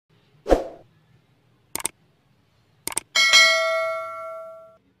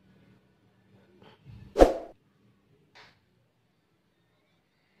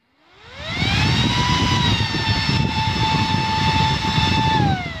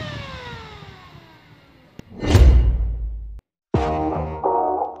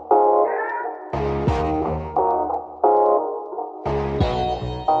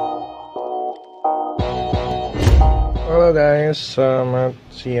selamat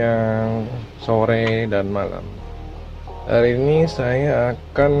siang, sore, dan malam. Hari ini saya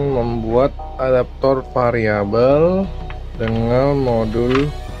akan membuat adaptor variabel dengan modul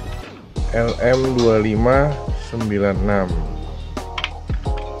LM2596.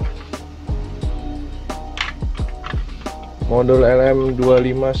 Modul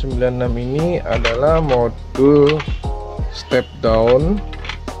LM2596 ini adalah modul step down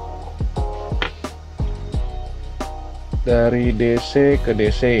dari DC ke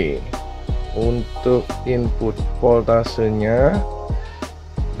DC. Untuk input voltasenya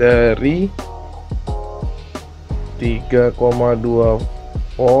dari 3,2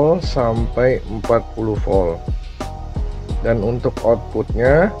 volt sampai 40 volt, dan untuk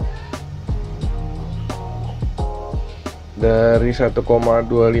outputnya dari 1,25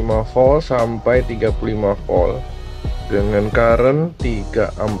 volt sampai 35 volt dengan current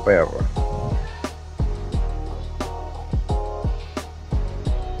 3 ampere.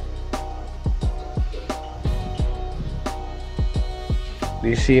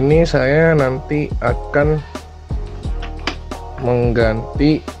 Di sini saya nanti akan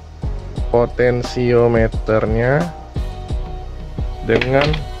mengganti potensiometernya dengan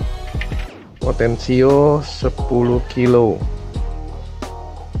potensio 10 kilo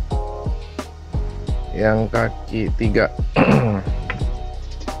yang kaki 3.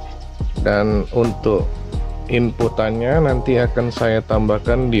 Dan untuk inputannya nanti akan saya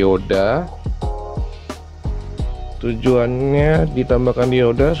tambahkan dioda. Tujuannya ditambahkan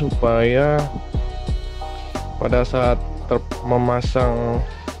dioda supaya pada saat memasang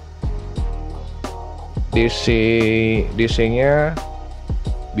DC-nya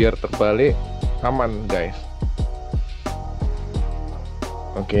biar terbalik aman, guys.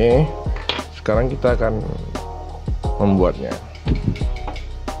 Oke, sekarang kita akan membuatnya.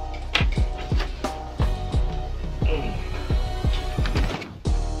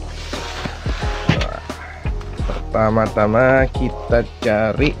 Pertama-tama kita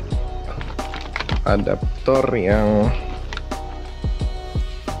cari adaptor yang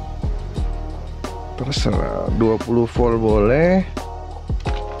terserah, 20 volt boleh,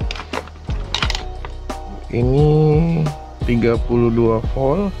 ini 32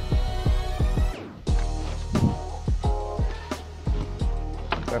 volt.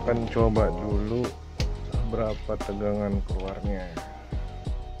 Kita akan coba dulu berapa tegangan keluarnya.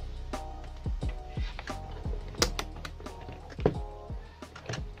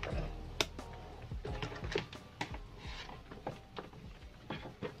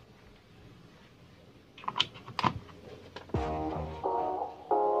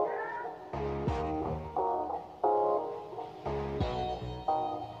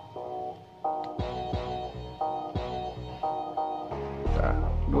 Nah,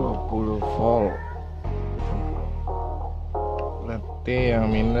 20 volt. Berarti yang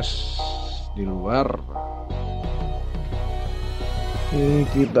minus di luar. Ini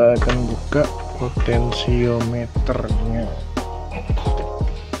kita akan buka potensiometernya.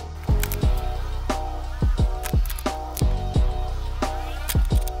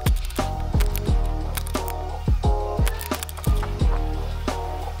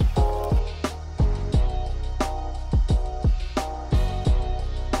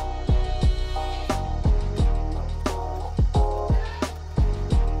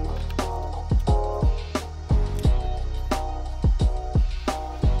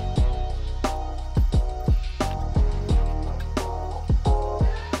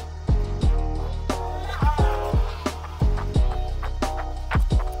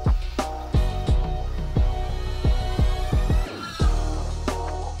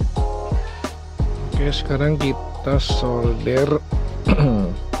 Oke, sekarang kita solder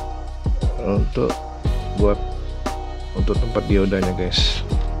untuk tempat diodanya, guys.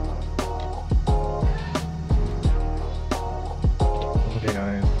 Oke,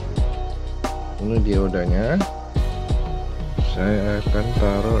 guys, ini diodanya. Saya akan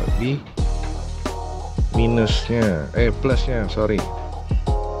taruh di plusnya, sorry.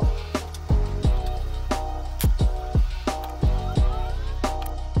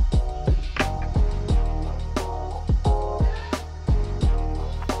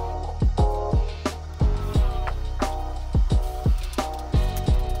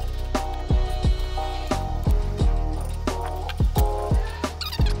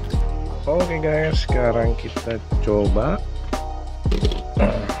 Oke guys, sekarang kita coba.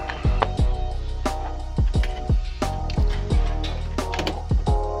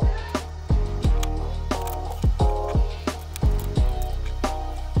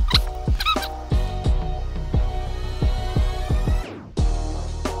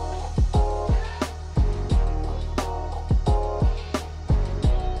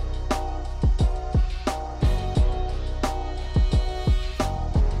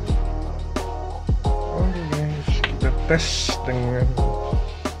 tes dengan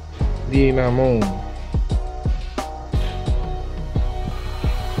dinamo.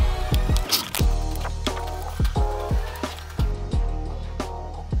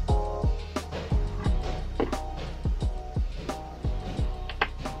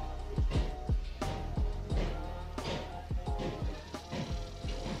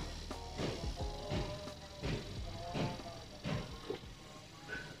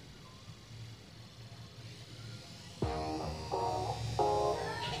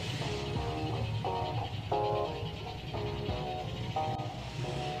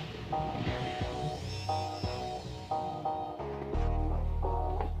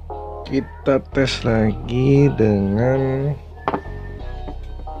 Kita tes lagi dengan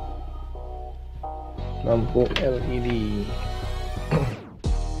lampu LED.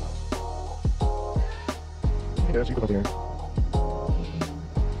 Ya sih ya.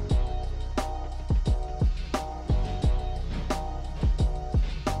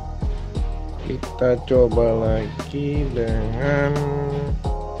 Kita coba lagi dengan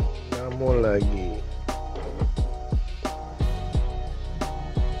dinamo lagi.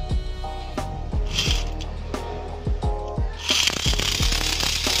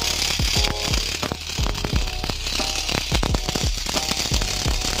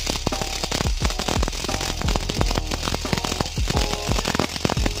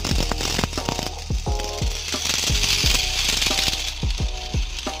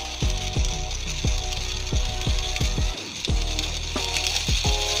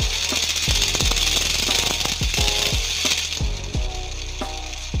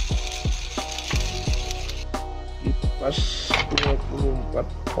 Kipas 24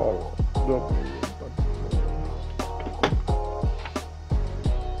 volt, 24 volt.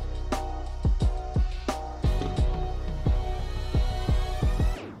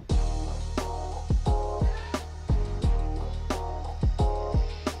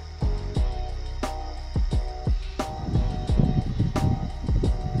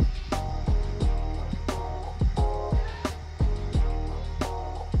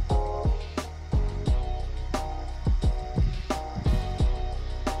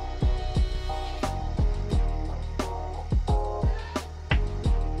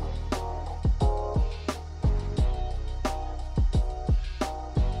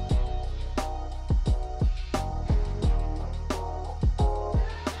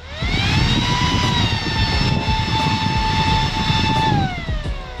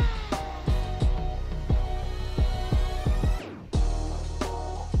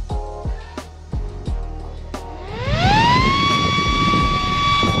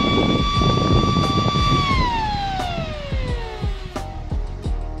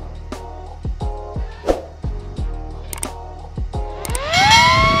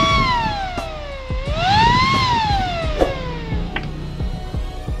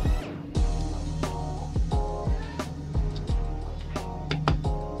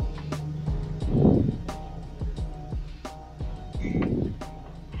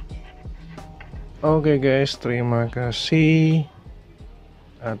 Oke guys, terima kasih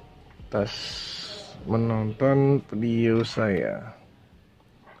atas menonton video saya.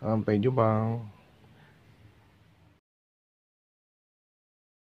 Sampai jumpa.